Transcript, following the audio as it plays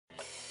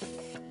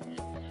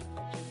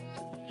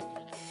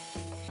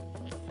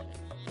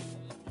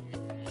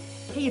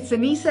Hey, it's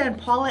Anissa and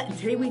Paula, and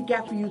today we've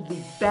got for you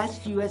the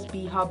best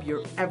USB hub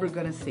you're ever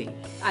gonna see.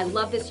 I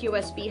love this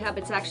USB hub.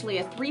 It's actually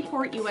a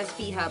 3-port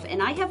USB hub,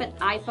 and I have an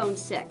iPhone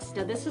 6.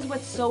 Now this is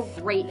what's so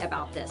great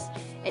about this.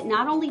 It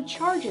not only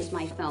charges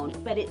my phone,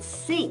 but it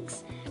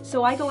syncs.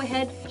 So I go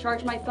ahead,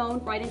 charge my phone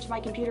right into my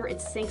computer, it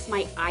syncs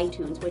my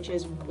iTunes, which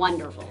is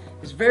wonderful.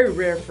 It's very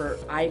rare for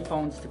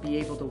iPhones to be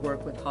able to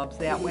work with hubs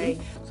that way,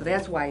 so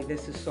that's why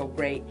this is so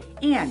great.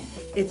 And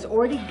it's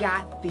already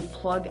got the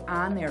plug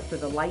on there for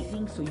the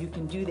Lightning, so you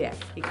can do that.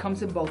 It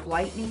comes in both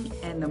Lightning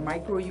and the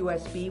micro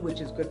USB,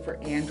 which is good for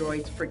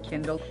Androids, for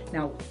Kindle.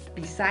 Now,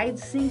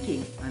 besides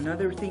syncing,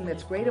 another thing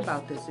that's great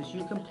about this is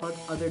you can plug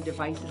other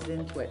devices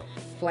into it.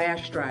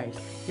 Flash drives.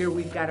 Here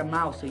we've got a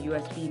mouse, a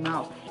USB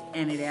mouse,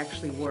 and it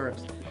actually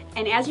works.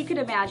 And as you can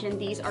imagine,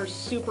 these are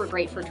super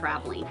great for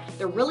traveling.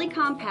 They're really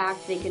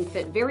compact. They can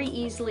fit very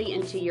easily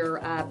into your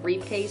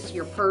briefcase,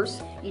 your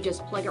purse. You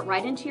just plug it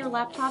right into your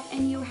laptop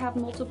and you have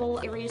multiple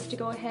areas to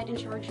go ahead and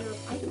charge your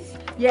items.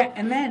 Yeah,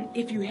 and then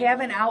if you have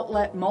an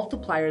outlet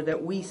multiplier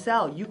that we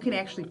sell, you can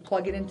actually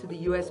plug it into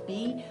the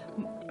USB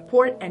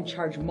port and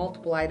charge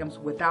multiple items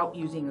without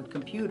using a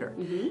computer.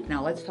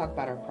 Now let's talk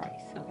about our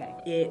price. Okay.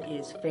 It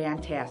is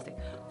fantastic.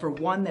 For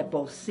one that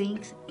both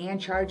syncs and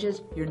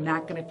charges, you're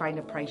not going to find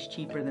a price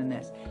cheaper than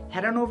this.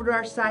 Head on over to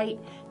our site,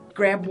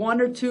 grab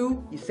one or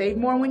two, you save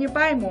more when you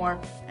buy more,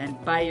 and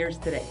buy yours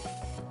today.